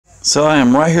So I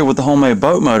am right here with the homemade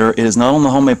boat motor. It is not on the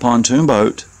homemade pontoon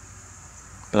boat,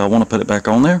 but I want to put it back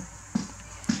on there.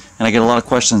 And I get a lot of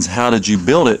questions, how did you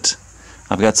build it?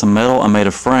 I've got some metal, I made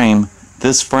a frame.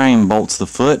 This frame bolts the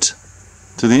foot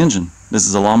to the engine. This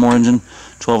is a lawnmower engine,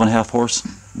 12.5 horse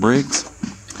Briggs.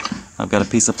 I've got a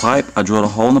piece of pipe. I drilled a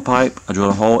hole in the pipe. I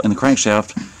drilled a hole in the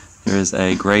crankshaft. There is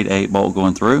a grade 8 bolt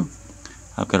going through.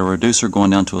 I've got a reducer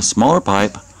going down to a smaller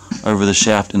pipe over the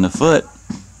shaft in the foot.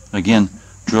 Again,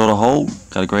 drilled a hole,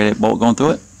 got a grade 8 bolt going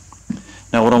through it.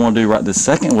 Now what I want to do right this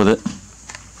second with it,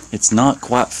 it's not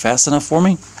quite fast enough for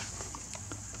me.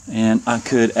 And I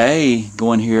could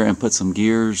go in here and put some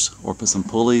gears or put some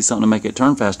pulleys, something to make it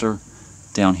turn faster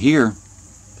down here.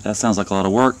 That sounds like a lot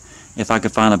of work. If I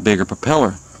could find a bigger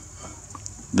propeller.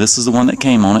 This is the one that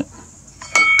came on it.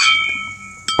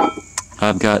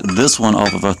 I've got this one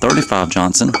off of a 35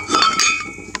 Johnson.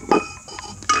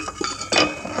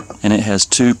 And it has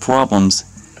two problems.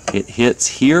 It hits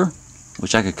here,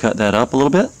 which I could cut that up a little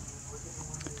bit.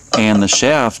 And the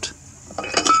shaft,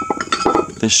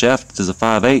 this shaft is a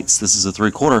 5/8, this is a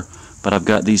 3/4, but I've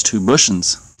got these two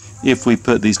bushings. If we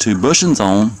put these two bushings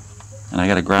on, and I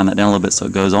got to grind that down a little bit so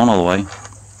it goes on all the way,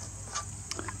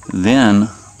 then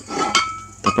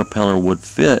the propeller would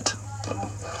fit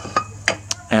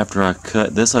after I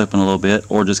cut this open a little bit,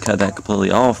 or just cut that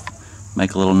completely off,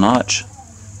 make a little notch.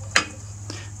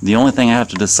 The only thing I have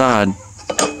to decide,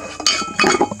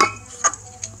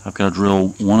 I've got to drill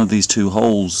one of these two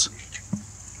holes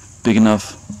big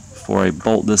enough for a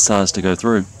bolt this size to go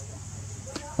through.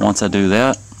 Once I do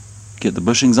that, get the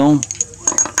bushings on,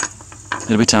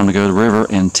 it'll be time to go to the river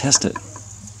and test it.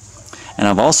 And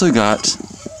I've also got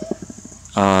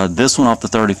this one off the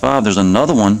 35. There's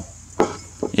another one.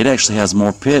 It actually has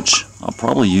more pitch. I'll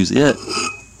probably use it.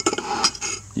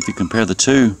 If you compare the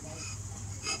two,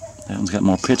 that one's got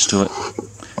more pitch to it.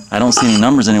 I don't see any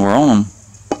numbers anywhere on them,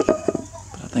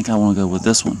 but I think I want to go with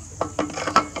this one.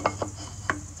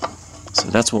 So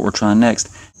that's what we're trying next.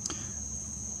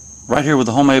 Right here with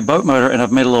the homemade boat motor, and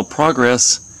I've made a little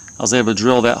progress. I was able to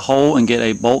drill that hole and get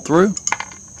a bolt through.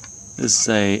 This is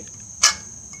a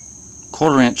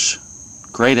 1/4 inch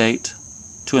grade 8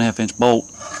 2.5 inch bolt.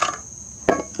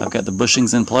 I've got the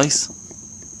bushings in place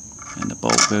and the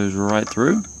bolt goes right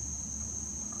through.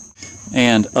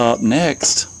 And up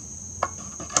next,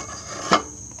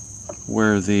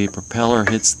 where the propeller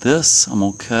hits this, I'm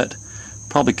going to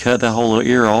probably cut that whole little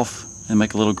ear off and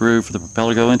make a little groove for the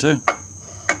propeller to go into.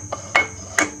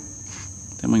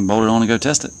 Then we can bolt it on and go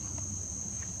test it.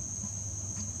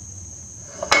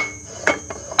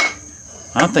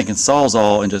 I'm thinking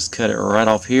Sawzall and just cut it right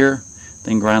off here,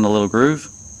 then grind a little groove.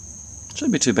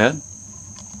 Shouldn't be too bad.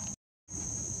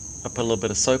 I put a little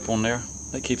bit of soap on there.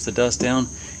 That keeps the dust down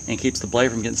and keeps the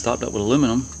blade from getting stopped up with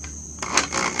aluminum.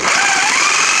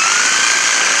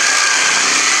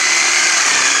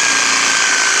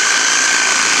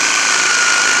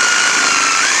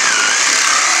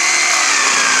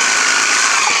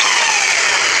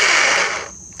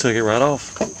 Took it right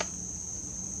off.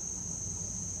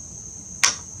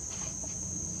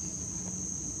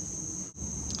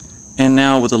 And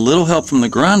now with a little help from the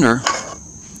grinder,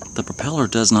 the propeller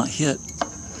does not hit.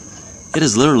 It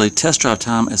is literally test drive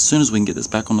time as soon as we can get this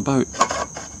back on the boat.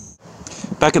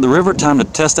 Back at the river, time to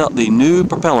test out the new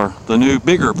propeller, the new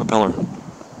bigger propeller.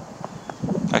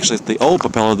 Actually, it's the old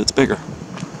propeller that's bigger.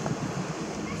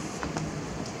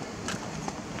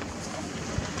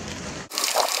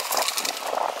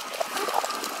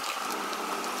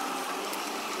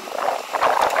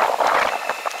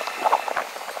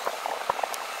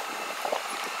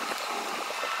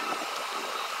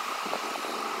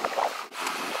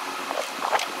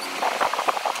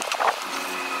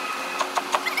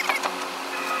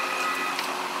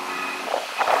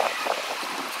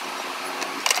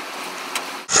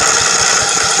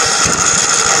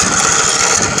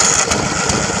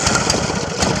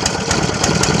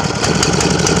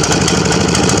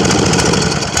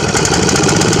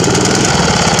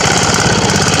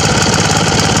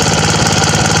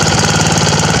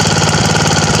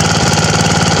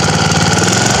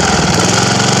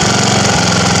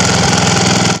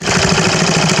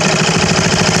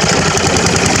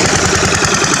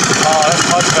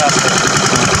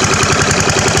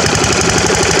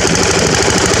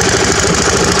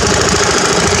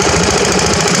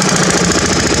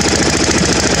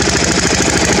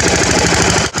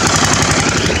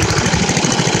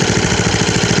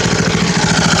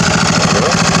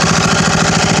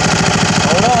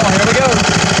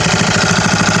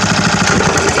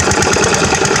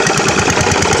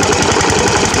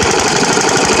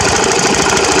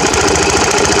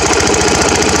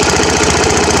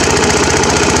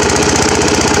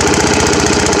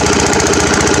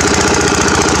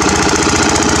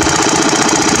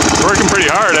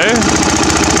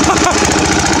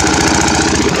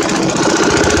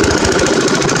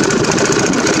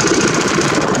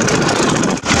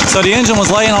 So the engine was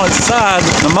laying on its side,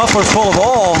 the muffler's full of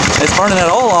oil, it's burning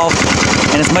that oil off,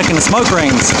 and it's making the smoke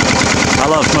rings. I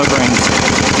love smoke rings.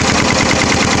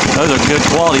 Those are good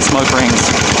quality smoke rings.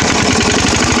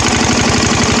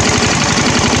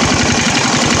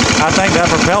 I think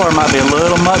that propeller might be a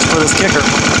little much for this kicker.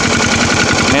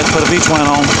 May have to put a beach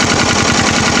lamp on.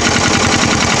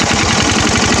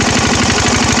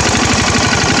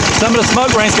 Some of the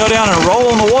smoke rings go down and roll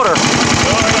in the water.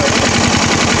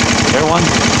 There's one.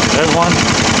 There's one.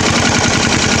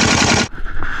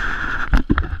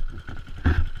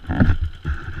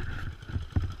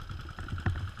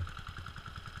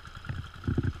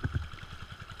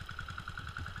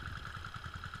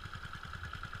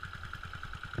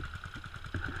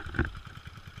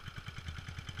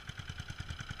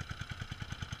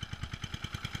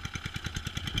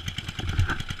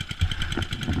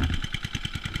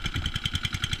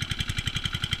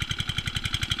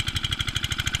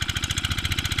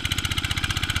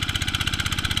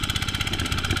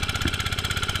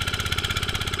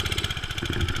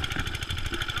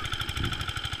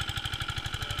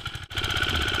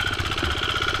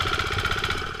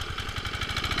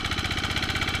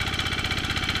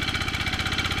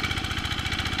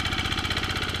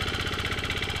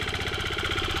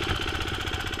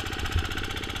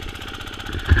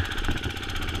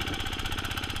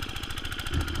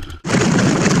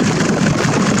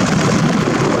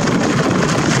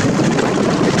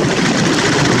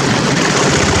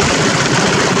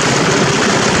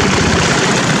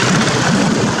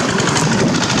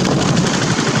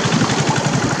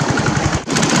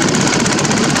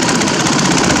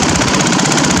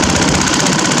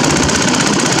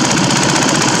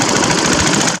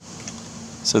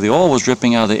 So the oil was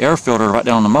dripping out of the air filter right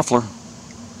down on the muffler.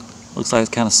 Looks like it's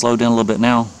kind of slowed down a little bit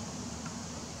now.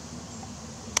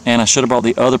 And I should have brought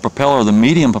the other propeller, the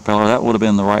medium propeller. That would have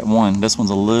been the right one. This one's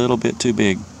a little bit too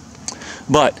big.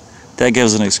 But that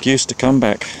gives an excuse to come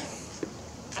back.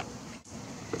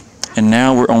 And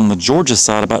now we're on the Georgia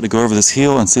side, about to go over this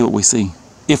hill and see what we see,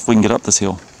 if we can get up this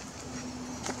hill.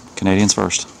 Canadians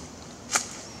first.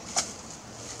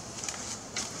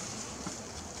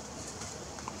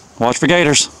 Watch for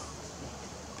gators.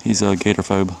 He's a gator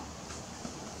phobe.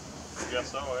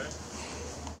 Guess so, eh?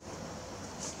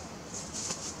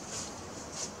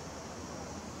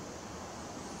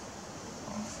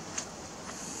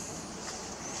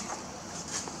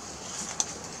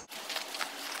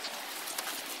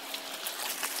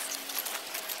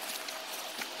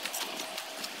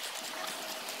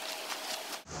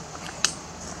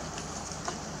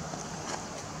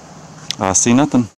 I see nothing.